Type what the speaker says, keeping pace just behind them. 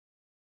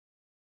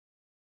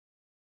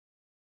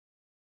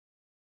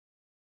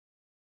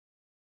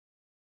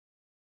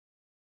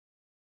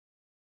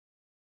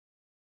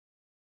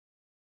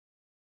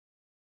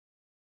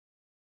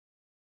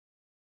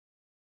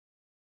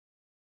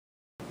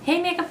Hey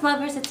makeup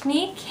lovers, it's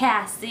me,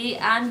 Cassie.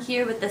 I'm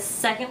here with the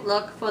second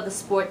look for the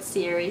sports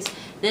series.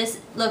 This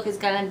look is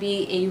gonna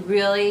be a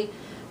really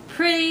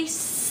pretty,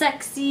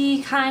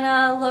 sexy kind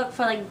of look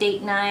for like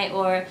date night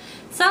or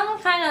some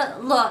kind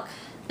of look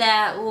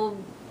that will,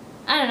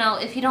 I don't know,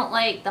 if you don't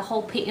like the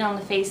whole paint on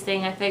the face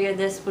thing, I figured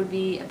this would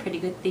be a pretty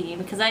good theme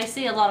because I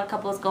see a lot of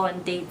couples go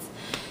on dates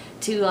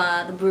to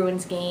the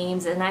Bruins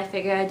games, and I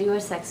figured I'd do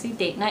a sexy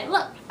date night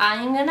look.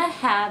 I'm gonna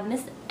have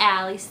Miss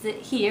Allie sit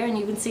here and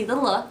you can see the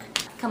look.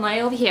 Come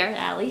right over here,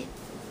 Allie.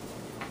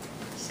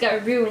 She's got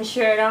a Bruins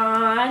shirt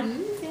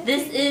on.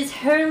 This is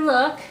her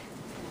look.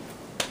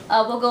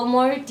 We'll go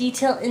more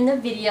detail in the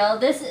video.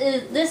 This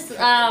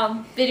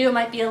video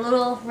might be a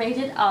little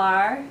rated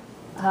R.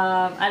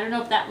 I don't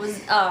know if that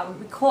was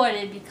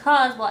recorded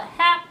because what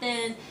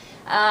happened,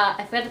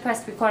 I forgot to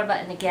press the record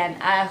button again.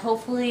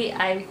 Hopefully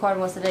I record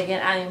most of it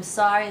again. I am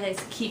sorry that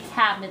it keeps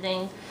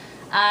happening.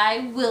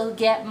 I will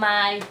get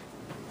my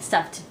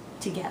stuff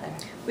together.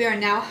 We are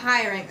now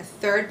hiring a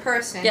third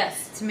person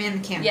to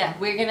man the camera. Yeah,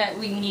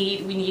 we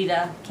need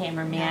a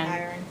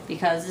cameraman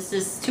because this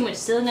is too much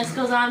silliness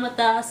goes on with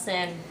us,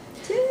 and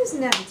it is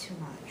never too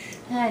much.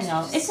 I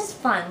know. It's just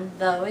fun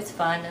though. It's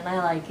fun and I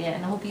like it,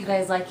 and I hope you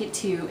guys like it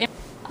too.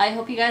 I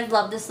hope you guys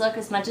love this look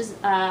as much as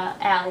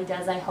Allie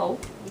does, I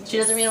hope. Yes. She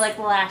doesn't really like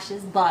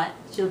lashes, but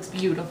she looks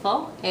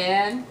beautiful.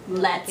 And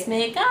let's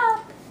make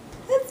up.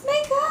 Let's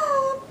make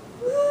up.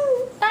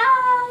 Woo.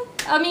 Bye.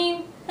 I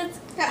mean,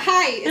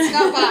 hi, it's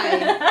not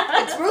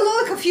bye. We're a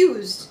little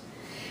confused.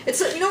 It's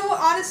like, you know what,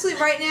 honestly,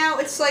 right now,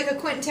 it's like a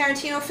Quentin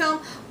Tarantino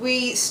film.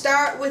 We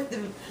start with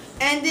the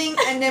ending,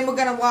 and then we're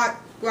going to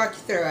walk you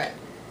through it.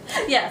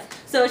 Yes,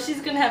 so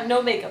she's going to have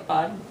no makeup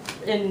on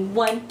in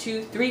 1,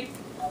 2, 3.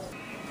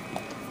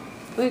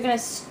 We're going to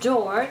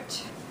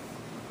start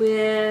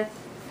with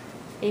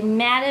a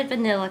matted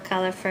vanilla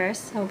color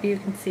first. Hope you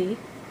can see.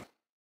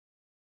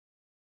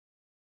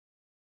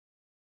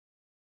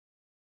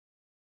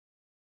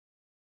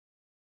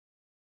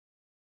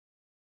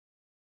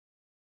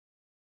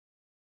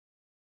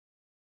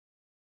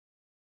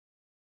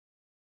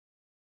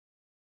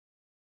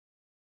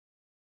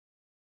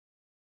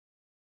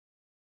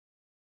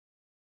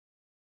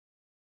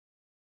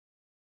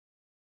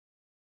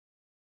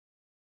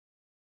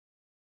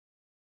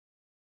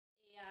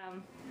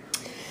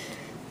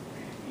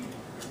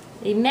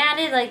 A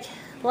matted, like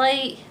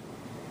light,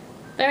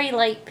 very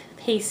light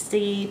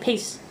pastel.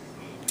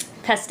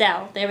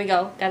 There we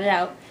go, got it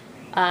out.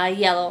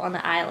 Yellow on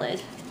the eyelid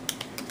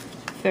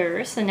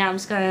first, and now I'm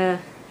just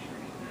gonna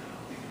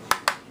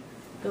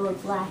go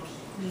with black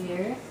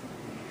here.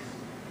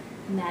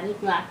 Matted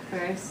black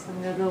first.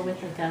 I'm gonna go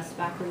with like a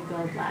sparkly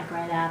gold black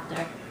right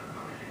after,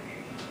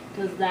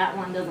 because that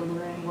one doesn't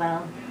blend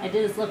well. I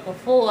did this look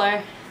before,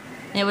 and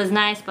it was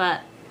nice,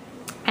 but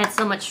I had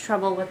so much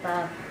trouble with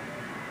the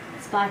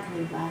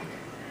sparkly black.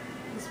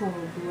 This one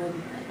will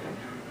blend better.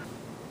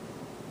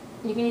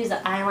 You can use the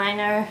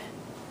eyeliner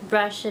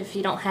brush if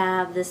you don't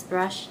have this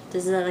brush.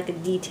 This is like a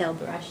detail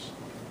brush.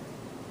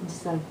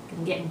 I'm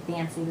getting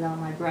fancy with all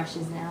my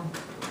brushes now.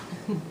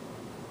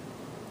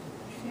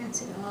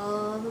 Fancy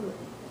all the way.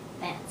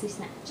 Fancy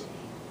snatchy.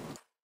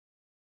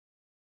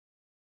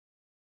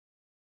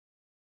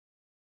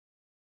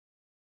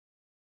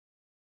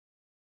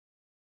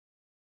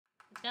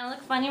 It's gonna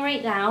look funny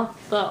right now,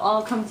 but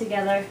all come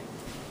together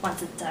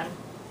once it's done.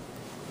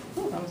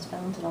 Ooh, I almost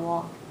fell into the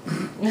wall. I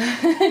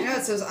know,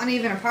 it's those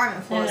uneven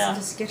apartment floors that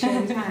just get you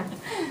every time.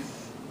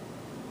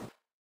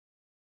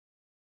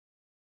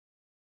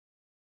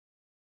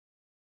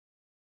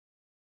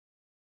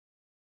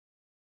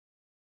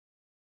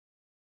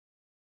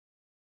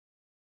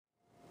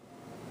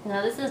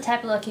 Now this is the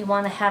type of look you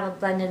want to have a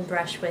blended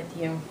brush with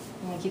you.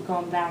 And keep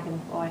going back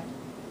and forth.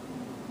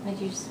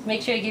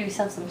 Make sure you give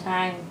yourself some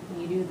time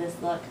when you do this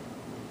look.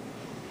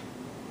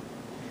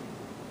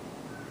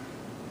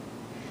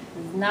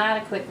 It's not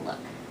a quick look.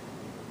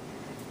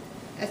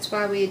 That's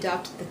why we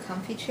adopted the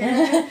comfy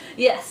chair.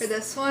 Yes. For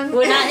this one.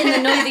 We're not in the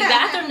noisy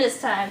bathroom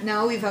this time.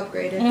 No, we've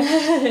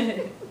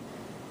upgraded.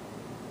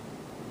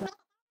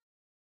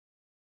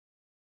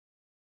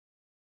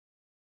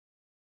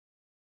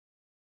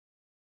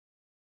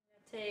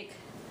 Take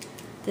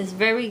this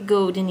very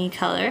golden-y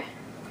color.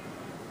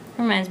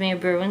 Reminds me of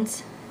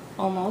Bruins,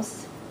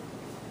 almost.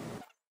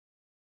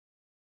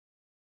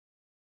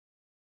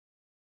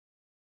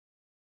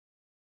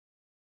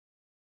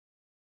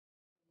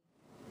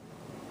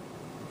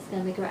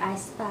 Gonna make her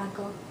eyes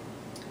sparkle.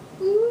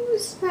 Ooh,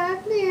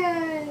 sparkly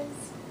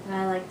eyes.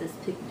 I like this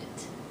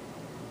pigment.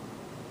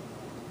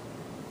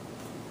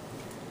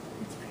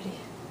 It's pretty.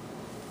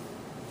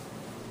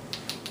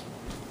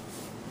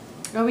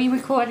 Are we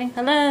recording?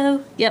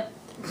 Hello? Yep.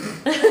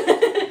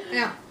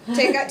 Now,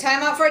 take that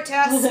time out for a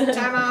test.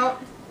 Time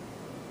out.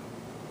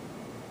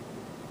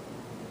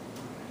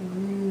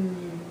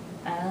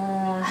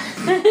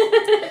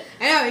 I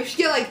know, you should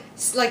get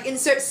like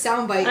insert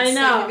sound bites in the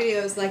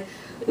videos like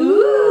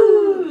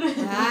ooh,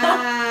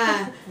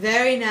 ah,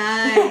 very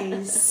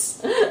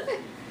nice.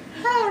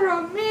 How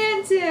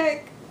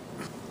romantic.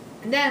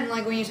 And then,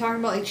 like, when you're talking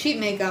about, like, cheap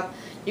makeup,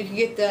 you can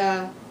get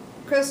the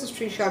Christmas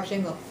tree shop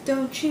jingle.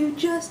 Don't you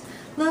just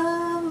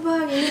love a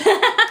bargain?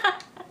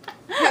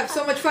 Have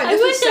so much fun. I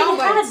This wish was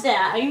sound I had bites.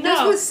 that. I know.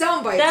 This was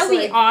sound bites. That would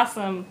be like,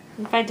 awesome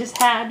if I just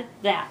had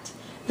that.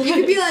 You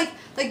could be like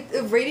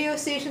the radio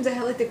stations that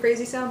have like the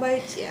crazy sound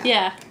bites. Yeah.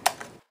 Yeah.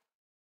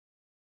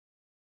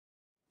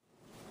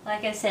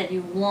 Like I said,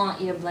 you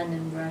want your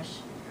blending brush.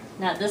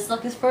 Now this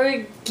look is for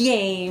a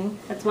game.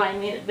 That's why I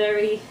made it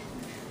very,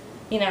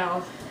 you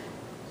know,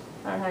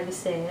 I don't know how you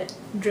say it.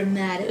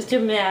 Dramatic. It's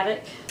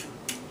dramatic.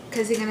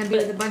 Because you're gonna be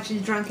with a bunch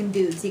of drunken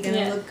dudes. You're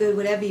gonna look good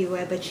whatever you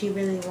wear, but you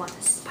really want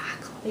to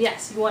sparkle.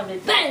 Yes, you want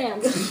it.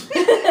 Bam!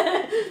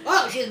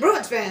 Oh, she's a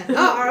Bruins fan. Oh,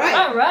 all right.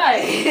 All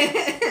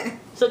right.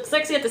 Look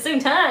sexy at the same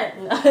time.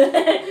 I'm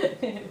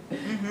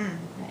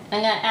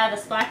gonna add a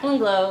sparkling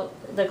glow.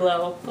 The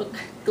glow.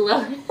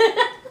 Glow.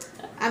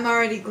 I'm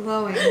already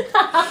glowing.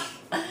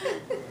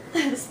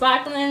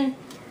 Sparkling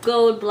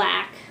gold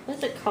black.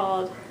 What's it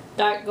called?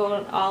 Dark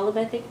gold olive,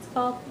 I think it's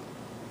called.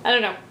 I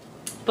don't know.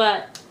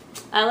 But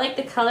I like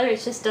the color, it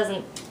just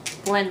doesn't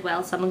blend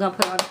well, so I'm gonna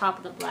put it on top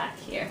of the black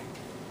here.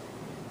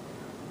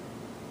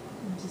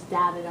 And just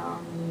dab it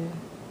on here.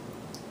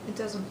 It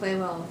doesn't play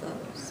well with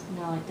others.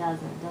 No, it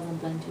doesn't. It doesn't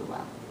blend too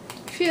well.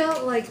 I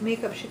feel like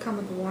makeup should come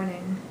with a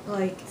warning.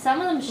 Like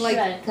some of them should.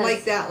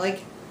 Like that,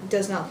 like,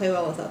 does not play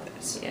well with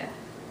others. Yeah.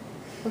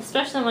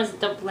 Especially the ones that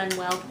don't blend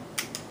well.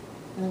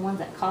 And the ones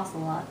that cost a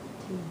lot,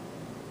 too.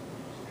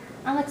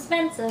 I'm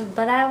expensive,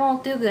 but I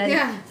won't do good.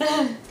 Yeah.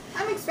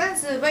 I'm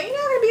expensive, but you're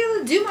not going to be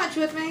able to do much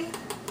with me.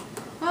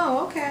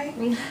 Oh, okay.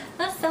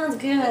 That sounds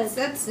good.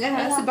 That's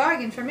a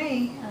bargain for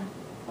me.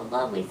 I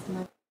love wasting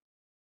money.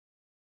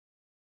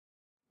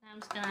 I'm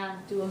just going to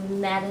do a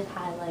matted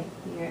highlight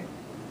here.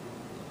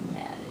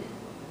 Matted.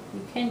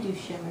 You can do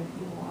shimmer if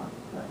you want,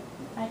 but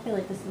I feel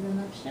like this is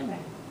enough shimmer.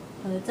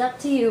 But it's up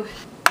to you.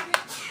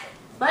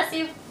 Bless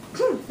you.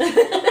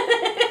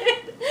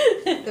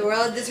 The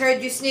world just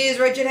heard you sneeze,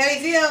 Richard. How do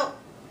you feel?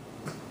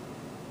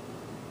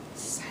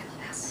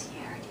 Silence.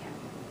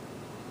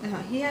 No,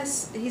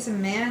 he's a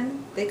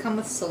man. They come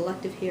with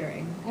selective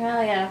hearing.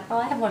 Oh yeah. Well,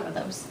 I have one of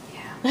those.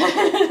 Yeah.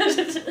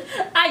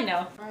 I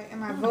know. Alright,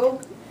 am I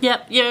Vogue?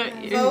 Yep, you're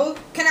Vogue?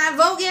 Can I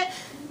Vogue it?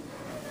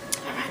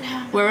 Alright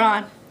now. We're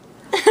on.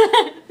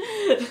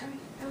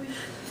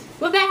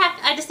 We're back.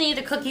 I just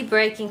needed a cookie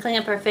break and clean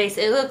up her face.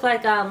 It looked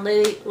like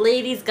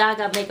Lady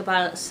Gaga makeup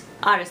artist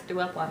threw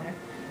up on her.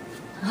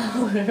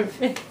 Her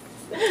face.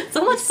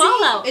 So much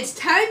fallout. It's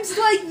times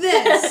like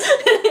this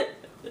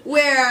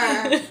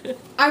where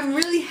I'm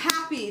really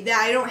happy that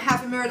I don't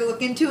have a mirror to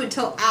look into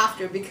until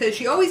after, because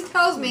she always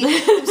tells me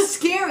how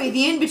scary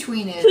the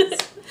in-between is.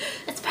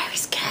 It's very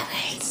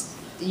scary.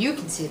 You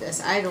can see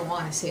this. I don't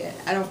want to see it.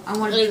 I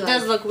want to be It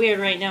does look weird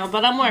right now,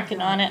 but I'm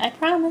working on it. I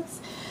promise.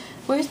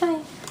 Where's my...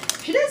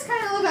 She does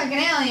kind of look like an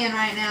alien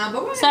right now,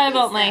 but we're sorry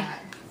about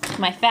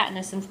my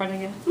fatness in front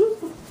of you.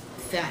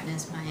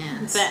 Fatness, my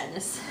ass.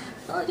 Fatness.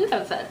 Well, I do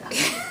have fat. Now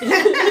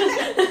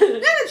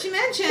that she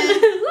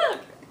mentioned.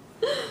 Look.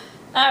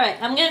 Alright,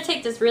 I'm going to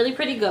take this really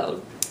pretty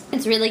gold.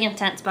 It's really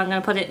intense, but I'm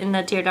going to put it in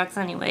the tear ducts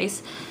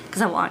anyways,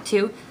 because I want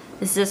to.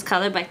 This is this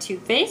color by Too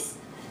Faced.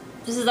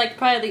 This is like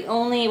probably the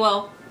only,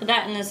 well,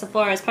 that in the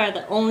Sephora is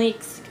probably the only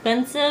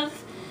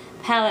expensive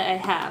palette I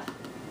have.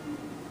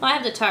 Well, I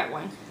have the Tarte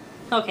one.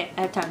 Okay,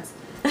 I have tons.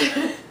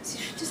 See,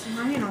 she's just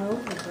lying all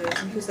over the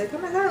place, and she's like, oh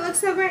my god, it looks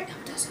so great. No,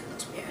 it doesn't. It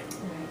looks weird.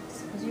 Alright,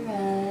 close your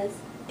eyes.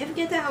 You ever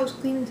get that? I was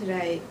cleaning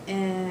today,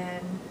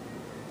 and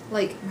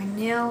like my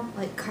nail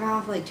like cut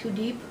off like too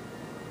deep.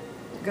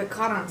 It got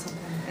caught on something,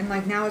 and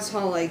like now it's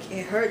all like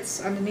it hurts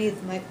underneath.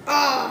 I'm like,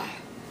 ah,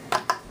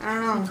 I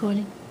don't know.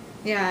 Recording.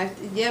 Yeah,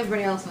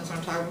 everybody else knows what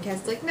I'm talking about.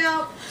 Kat's like,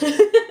 no,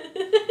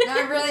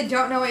 I really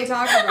don't know what you're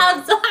talking about.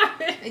 I'm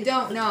sorry. I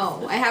don't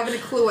know. I haven't a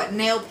clue what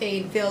nail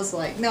pain feels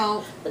like.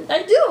 No.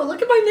 I do.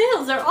 Look at my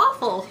nails. They're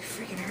awful. It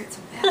freaking hurts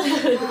so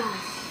bad.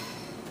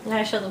 Now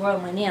I show the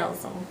world my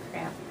nails. Oh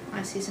crap.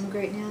 I see some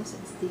great nails.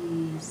 It's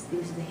these.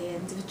 These are the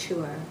hands of a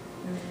chewer.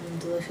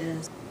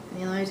 Delicious.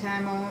 And the only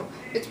time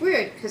it's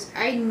weird because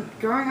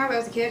growing up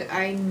as a kid,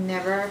 I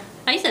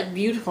used to have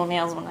beautiful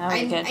nails when I was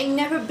a kid. I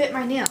never bit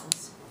my nails.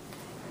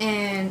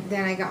 And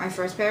then I got my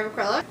first pair of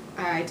acrylic.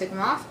 I took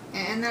them off,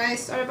 and then I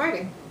started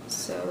biting.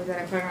 So then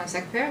I put on a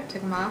second pair,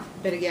 took them off,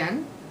 bit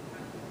again.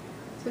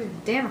 So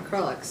damn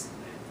acrylics.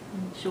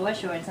 Sure,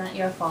 it's not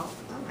your fault.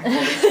 Oh my god.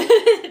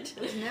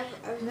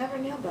 I was never a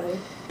nail biter.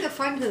 The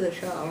fun to the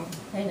show.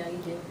 I know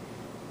you do.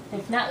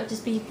 If not, it would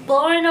just be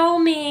boring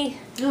old me.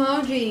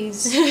 Oh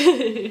jeez.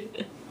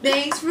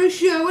 Thanks for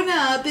showing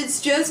up. It's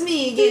just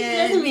me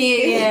again. It's just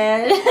me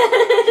again.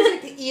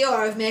 It's like the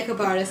ER of makeup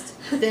artists.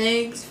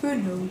 Thanks for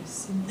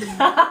noticing me.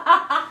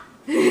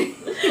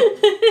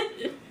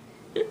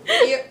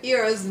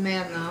 ER's the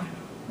man though.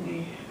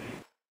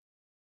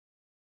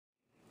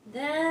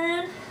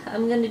 Then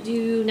I'm gonna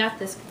do not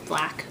this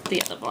black,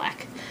 the other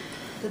black.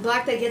 The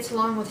black that gets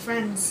along with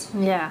friends.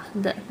 Yeah,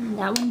 that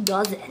one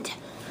doesn't.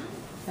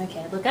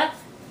 Okay, look up.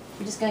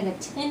 We're just gonna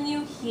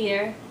continue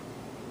here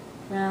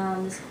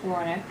around this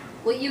corner.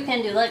 what you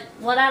can do, like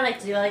what I like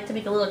to do, I like to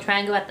make a little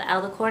triangle at the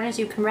outer corners.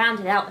 You can round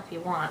it out if you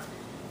want.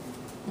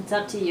 It's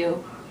up to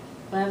you.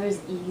 Whatever's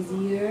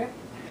easier.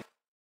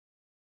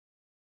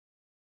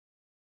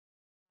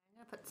 I'm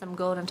gonna put some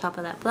gold on top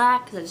of that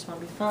black because I just want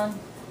to be fun.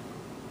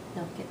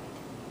 No, get me.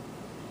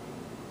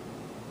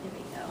 There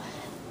we go.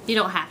 You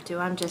don't have to.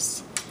 I'm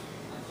just.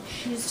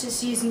 She's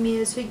just using me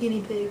as her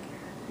guinea pig.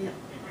 Yep.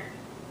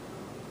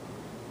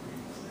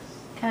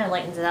 Kind of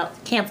lightens it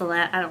out. Cancel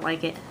that. I don't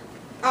like it.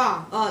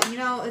 Oh, you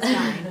know, it's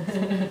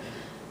fine.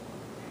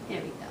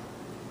 Here we go.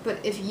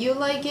 But if you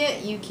like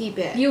it, you keep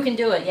it. You can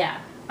do it, yeah.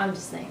 I'm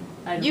just saying.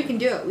 You can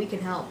do it. We can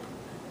help.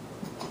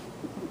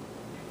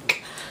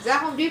 Is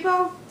that Home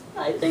Depot?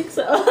 I think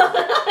so.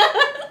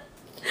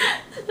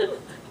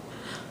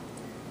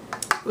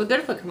 We're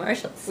good for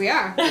commercials. We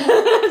are.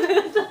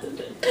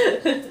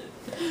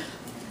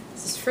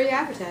 This is free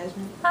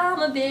advertisement.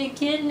 I'm a big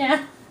kid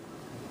now.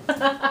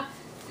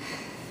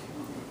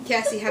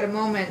 Cassie had a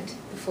moment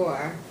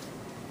before.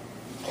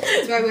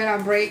 That's why we went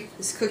on break,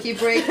 this cookie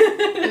break.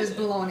 It was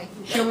baloney.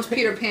 She almost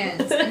peed her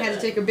pants and had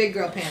to take her big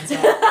girl pants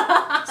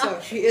off. So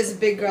she is a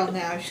big girl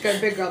now. She's got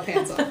her big girl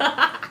pants on.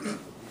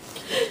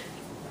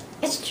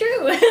 It's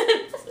true.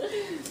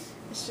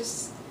 It's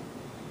just...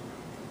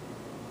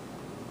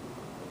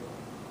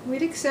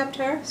 We'd accept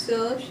her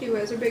still if she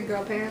wears her big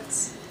girl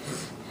pants.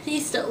 He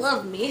still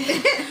loves me.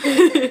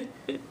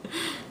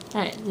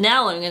 Alright,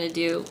 now what I'm going to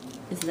do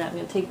is that I'm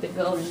going to take the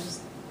gold and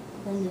just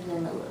blend it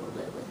in a little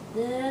bit with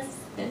this.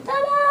 And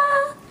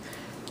ta-da!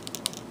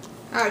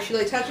 Oh, she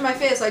like touched my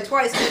face like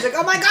twice and I was like,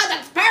 oh my god,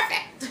 that's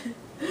perfect!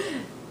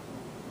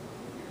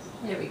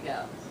 There we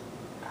go.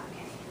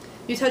 Okay.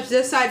 You touch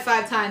this side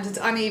 5 times, it's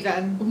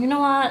uneven. You know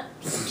what?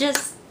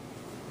 Just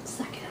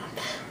suck it up.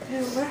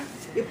 Ew, what?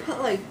 You put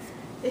like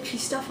itchy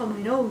stuff on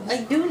my nose.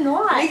 I do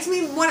not. It makes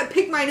me want to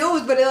pick my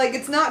nose, but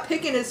it's not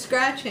picking, it's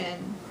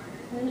scratching.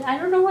 I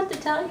don't know what to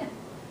tell you.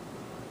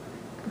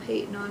 I'm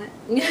hating on it.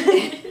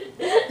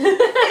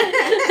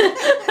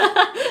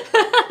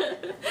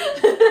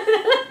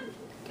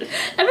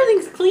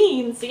 Everything's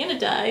clean,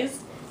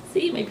 sanitized.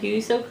 See, my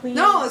beauty's so clean.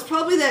 No, it's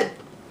probably that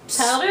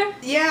powder.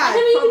 Yeah, I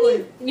haven't probably.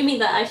 even, you mean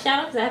the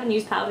eyeshadow? Because I haven't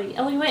used powder.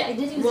 Oh wait, I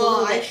did use a Well,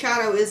 little bit.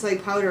 eyeshadow is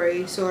like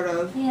powdery, sort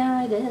of.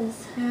 Yeah, it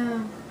is.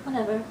 Yeah.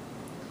 Whatever.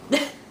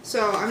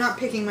 So I'm not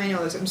picking my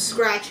nose. I'm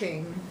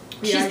scratching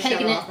the She's eyeshadow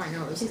taking it. off my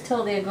nose. She's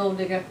totally a gold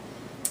digger.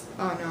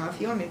 Oh no! If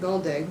you want me to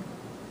gold dig,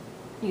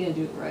 You gotta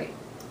do it right.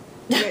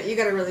 you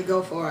gotta really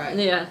go for it.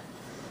 Yeah.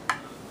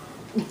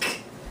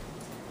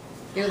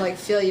 You gotta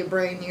feel your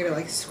brain. You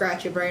gotta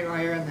scratch your brain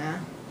while you're in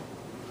there.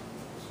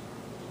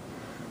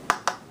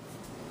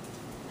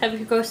 Have we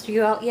grossed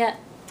you out yet?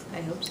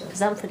 I hope so.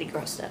 Because I'm pretty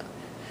grossed out.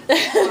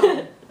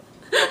 Oh.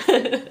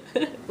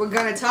 We're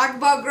gonna talk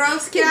about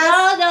gross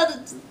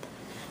cats.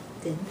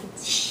 No.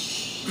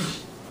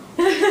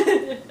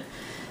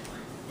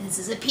 This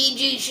is a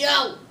PG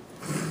show.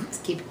 Let's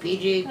keep it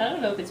PG. I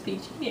don't know if it's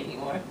PG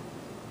anymore.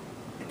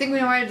 I think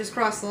we might have just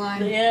crossed the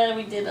line. Yeah,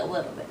 we did a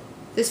little bit.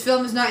 This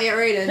film is not yet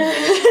rated.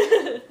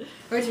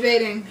 We're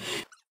debating.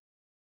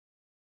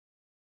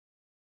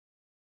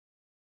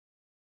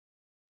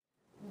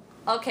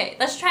 Okay,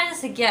 let's try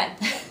this again.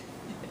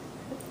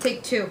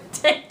 Take 2.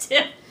 Take 2.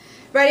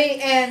 Ready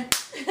and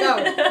go.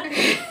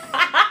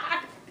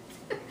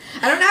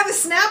 I don't have a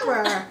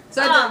snapper.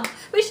 So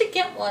we should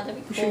get one. That'd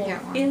be cool. We should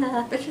get one.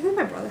 Yeah. I think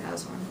my brother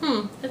has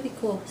one. That'd be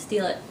cool.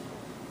 Steal it.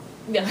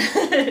 Yeah.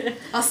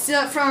 I'll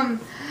steal it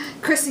from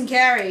Chris and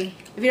Carrie.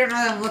 If you don't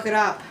know them, look it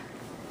up.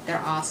 They're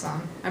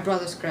awesome. My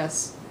brother's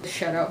Chris.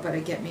 Shut up,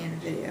 better get me in a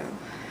video.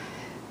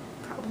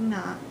 Probably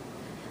not.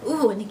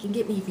 Ooh, and it can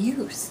get me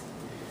views.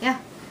 Yeah.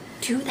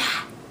 Do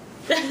that.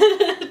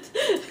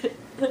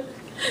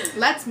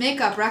 Let's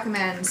Makeup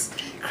recommends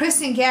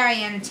Chris and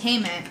Gary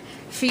Entertainment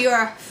for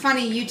your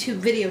funny YouTube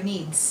video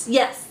needs.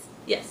 Yes.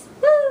 Yes.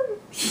 Woo!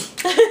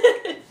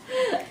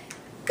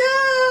 Go!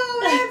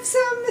 I have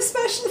some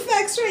special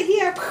effects right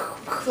here.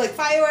 Like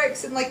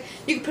fireworks and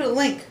you can put a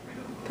link.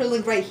 Put a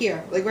link right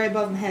here. Right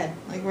above my head.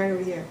 Right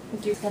over here.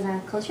 You're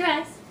gonna close your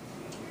eyes.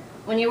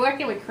 When you're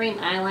working with cream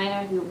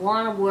eyeliner, you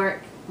want to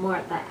work more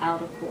at that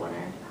outer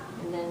corner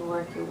and then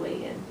work your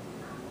way in.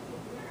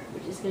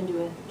 We're just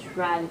gonna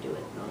try to do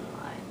it on the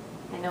line.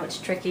 I know it's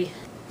tricky.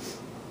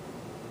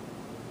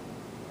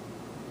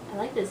 I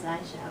like this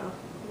eyeshadow.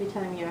 Every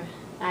time your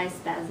eyes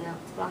spazzing out,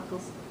 it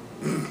sparkles.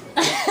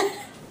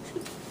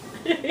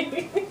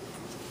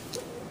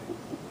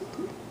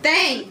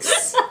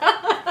 Thanks!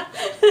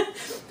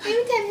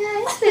 Every time your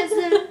eyes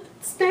spazzing out,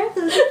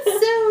 sparkles. It's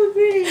so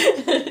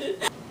pretty.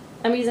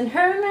 I'm using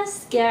her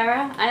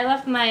mascara. I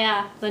left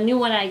my the new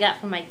one I got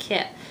from my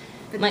kit.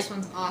 But this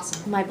one's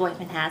awesome. My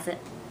boyfriend has it.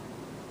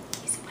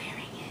 He's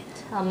wearing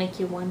it. I'll make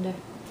you wonder.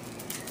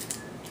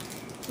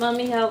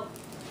 Mommy, help.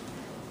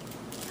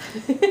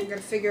 You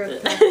gotta figure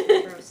out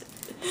the first.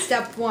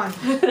 Step 1.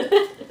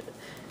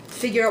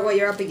 Figure out what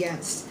you're up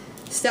against.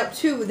 Step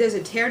 2, there's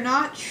a tear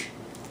notch.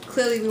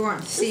 Clearly we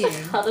weren't seeing.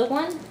 What's the other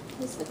one?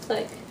 This looks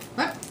like...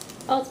 What?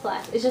 Oh, it's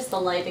black. It's just the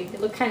lighting.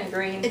 It looked kind of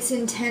green. It's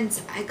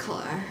intense eye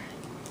color.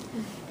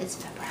 It's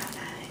for brown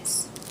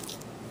eyes.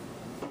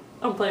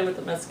 I'm playing with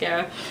the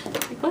mascara.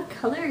 Like, what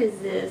color is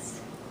this?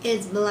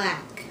 It's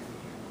black.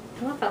 I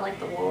don't know if I like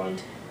the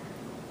wand.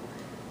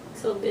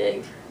 So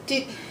big.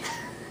 Dude.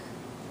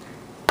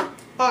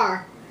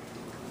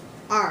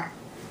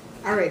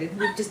 R-rated.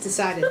 We've just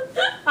decided.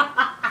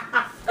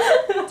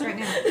 It's right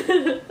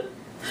now.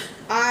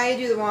 I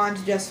do the wand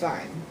just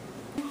fine.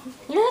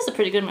 Yeah, that's a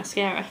pretty good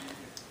mascara.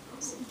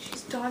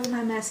 She's dogging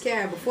my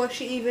mascara before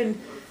she even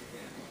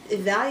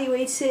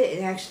evaluates it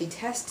and actually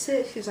tests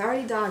it. She's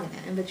already dogging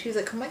it, but she's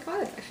like, "Oh my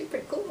god, it's actually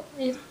pretty cool."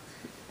 You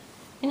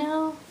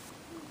know,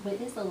 but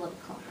it is a little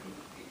clumpy.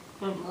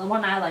 Well, the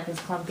one I like is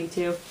clumpy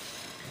too.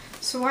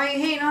 So why are you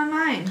hating on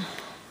mine?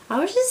 I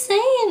was just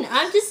saying.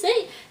 I'm just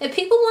saying. If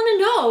people want to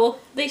know,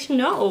 they should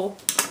know.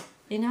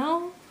 You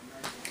know.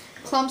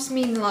 Clumps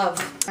mean love.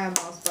 My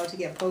eyeball's about to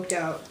get poked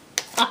out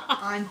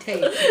on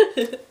tape.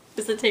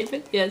 Is it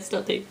taped? Yeah, it's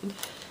still taped.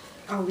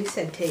 Oh, we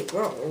said tape.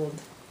 We're old.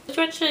 Which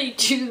one should I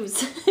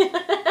choose?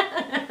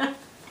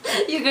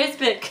 You guys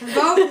pick.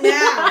 Vote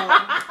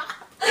now.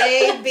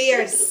 A, B,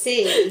 or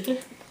C.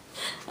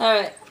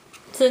 Alright.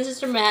 Since it's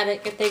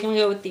dramatic, I think I'm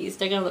gonna go with these.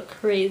 They're gonna look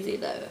crazy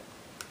though.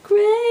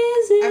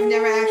 Crazy! I've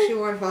never actually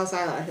worn false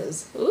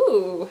eyelashes.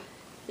 Ooh.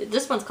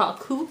 This one's called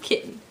Cool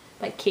Kitten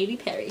by Katy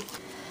Perry.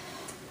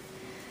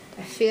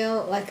 I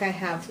feel like I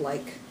have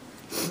like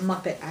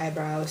Muppet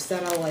eyebrows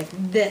that are like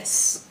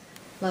this.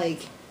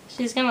 Like,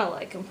 She's gonna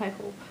like them, I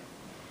hope.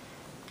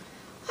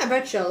 I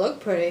bet you'll look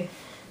pretty.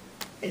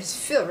 I just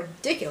feel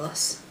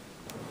ridiculous.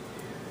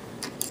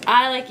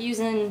 I like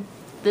using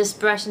this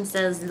brush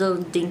instead of the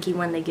little dinky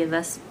one they give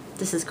us.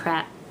 This is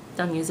crap.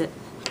 Don't use it.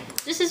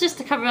 This is just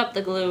to cover up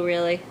the glue,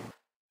 really.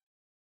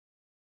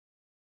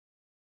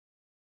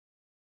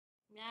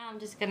 Now I'm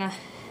just gonna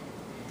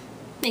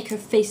make her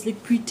face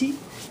look pretty.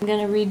 I'm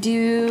gonna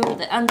redo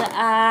the under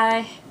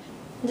eye.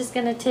 I'm just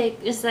gonna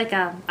take just like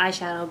a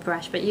eyeshadow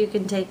brush, but you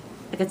can take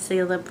a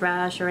concealer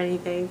brush or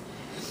anything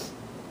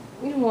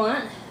you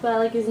want, but I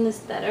like using this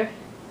better.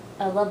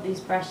 I love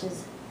these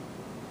brushes.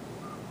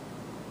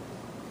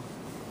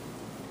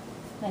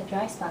 My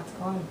dry spot's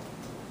gone.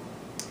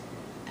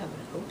 I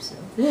would hope so.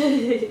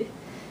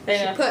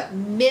 Yeah. She put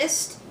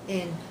mist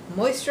and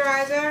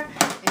moisturizer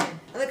and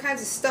other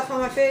kinds of stuff on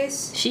my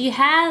face. She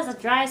has a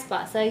dry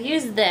spot, so I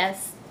use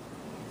this.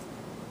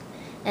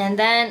 And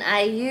then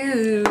I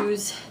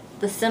use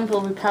the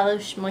Simple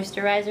Repellish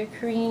Moisturizer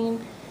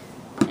Cream.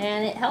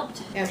 And it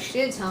helped. Yeah, she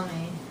did tell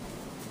me.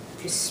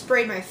 She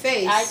sprayed my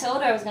face. I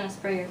told her I was going to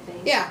spray your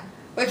face. Yeah.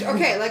 Which,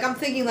 okay, like I'm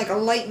thinking like a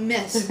light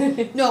mist.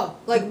 No,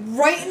 like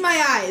right in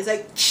my eyes.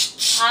 Like,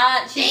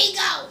 there you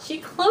go. She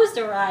closed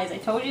her eyes. I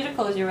told you to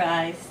close your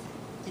eyes.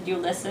 Did you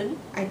listen?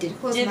 I did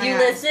close my eyes. Did you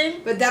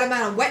listen? But that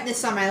amount of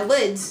wetness on my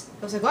lids,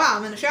 I was like, wow,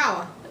 I'm in the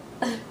shower.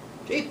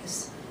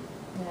 Jeez.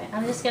 Alright,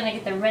 I'm just going to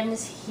get the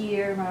redness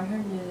here around her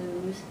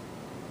nose.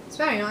 It's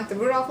better, you don't like the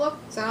Rudolph look?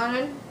 Is that on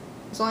in?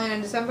 It's only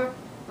in December?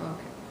 Oh,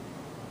 okay.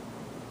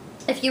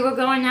 If you were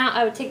going out,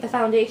 I would take the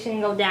foundation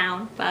and go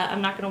down, but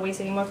I'm not going to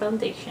waste any more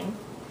foundation.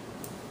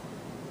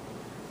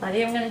 But I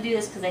think I'm going to do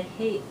this because I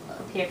hate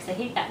up here, because I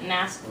hate that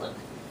mask look.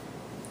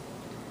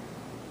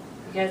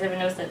 You guys ever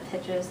notice that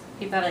pictures?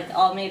 People have like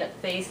all made up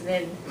face and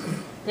then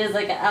there's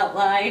like an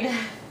outline.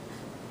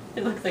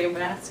 It looks like a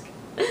mask.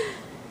 I'm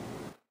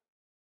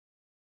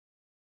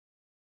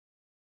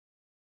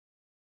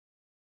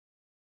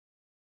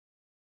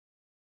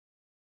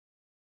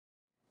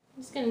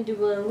just going to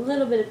do a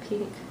little bit of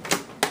pink.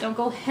 Don't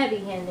go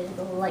heavy-handed,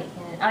 go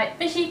light-handed. Alright,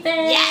 fishy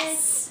face!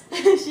 Yes!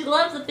 She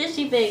loves the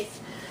fishy face.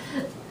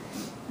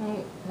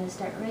 I'm going to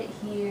start right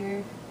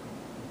here.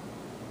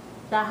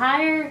 The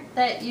higher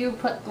that you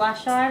put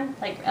blush on,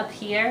 like up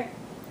here,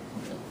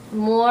 the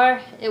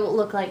more it will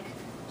look like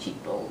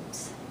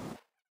cheekbones.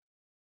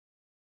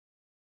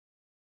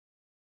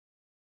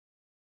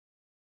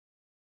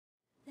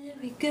 There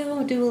we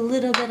go. Do a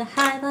little bit of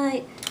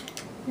highlight.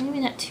 Maybe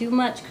not too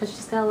much because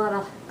she's got a lot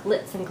of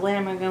glitz and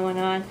glamour going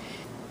on.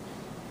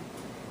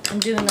 I'm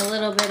doing a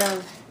little bit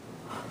of,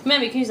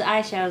 remember you can use the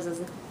eyeshadows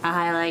as a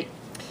highlight.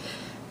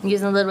 I'm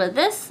using a little bit of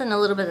this and a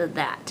little bit of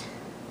that.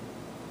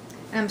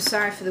 I'm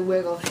sorry for the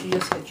wiggle. She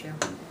just hit you.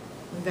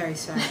 I'm very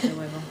sorry for the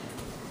wiggle.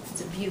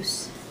 It's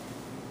abuse.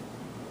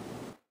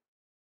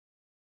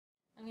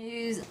 I'm going to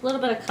use a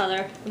little bit of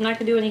color. I'm not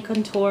going to do any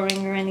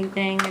contouring or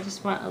anything. I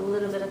just want a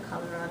little bit of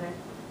color on her.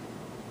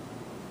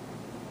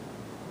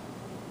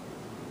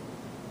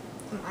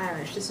 I'm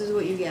Irish. This is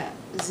what you get.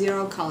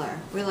 Zero color.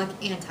 We're like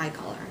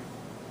anti-color.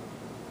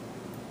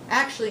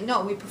 Actually,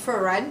 no, we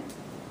prefer red.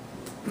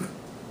 Just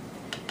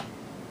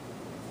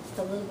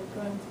a little bit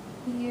going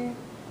here,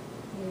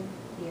 here,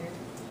 here.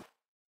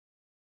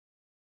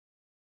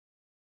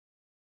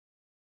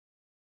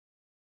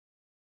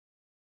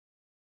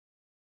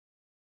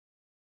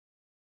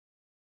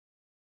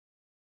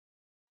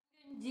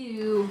 I'm going to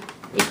do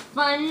a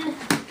fun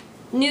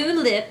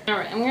nude lip.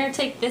 Alright, I'm going to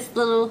take this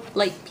little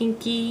light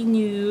pinky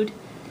nude.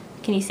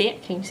 Can you see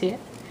it? Can you see it?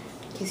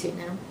 Can you see it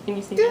now? Can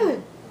you see it?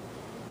 Good.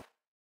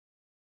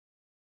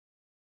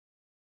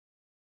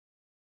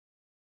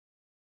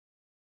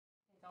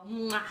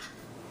 Mwah.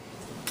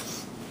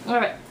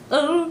 Alright,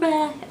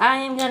 alright. I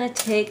am gonna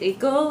take a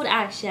gold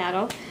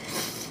eyeshadow.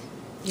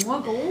 You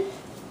want gold?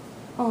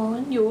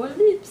 On your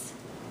lips.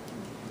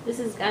 This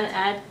is gonna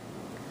add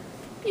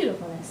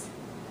beautifulness.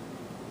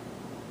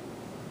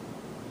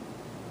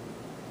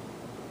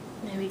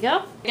 There we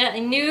go. I got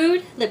a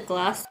nude lip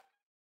gloss.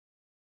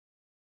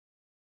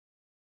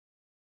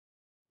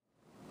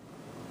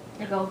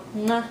 I go,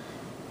 mwah.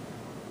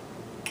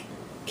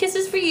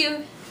 Kisses for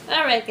you.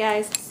 Alright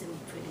guys. So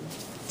pretty.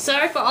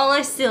 Sorry for all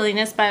our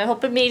silliness, but I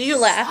hope it made you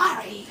laugh.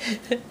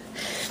 Sorry.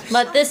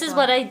 But this is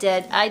what I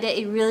did. I did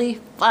a really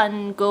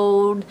fun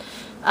gold,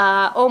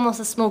 almost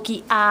a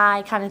smoky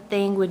eye kind of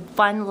thing with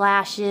fun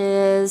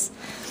lashes.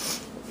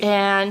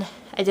 And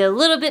I did a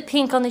little bit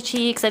pink on the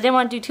cheeks. I didn't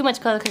want to do too much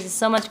color because there's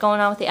so much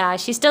going on with the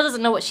eyes. She still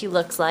doesn't know what she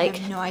looks like. I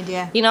have no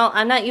idea. You know,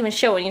 I'm not even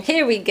showing you.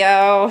 Here we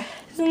go.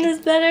 Isn't this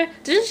better?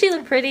 Doesn't she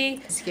look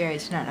pretty? It's scary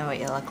to not know what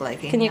you look like.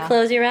 Can you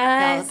close your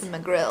Now eyes? look in my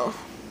grill.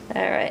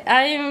 Alright,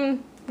 alright,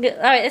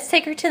 let's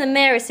take her to the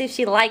mirror, see if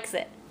she likes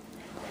it.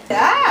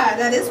 Yeah,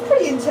 that is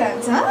pretty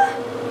intense, huh? I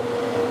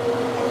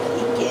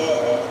like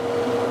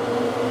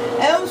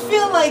it. I almost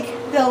feel like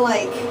they're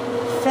like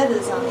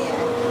feathers on the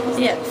end. It's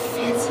Yeah. like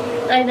fancy.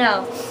 I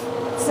know.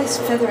 It's a nice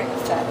feathering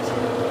effect.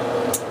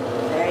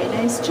 Very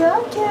nice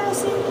job,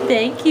 Cassie.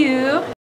 Thank you.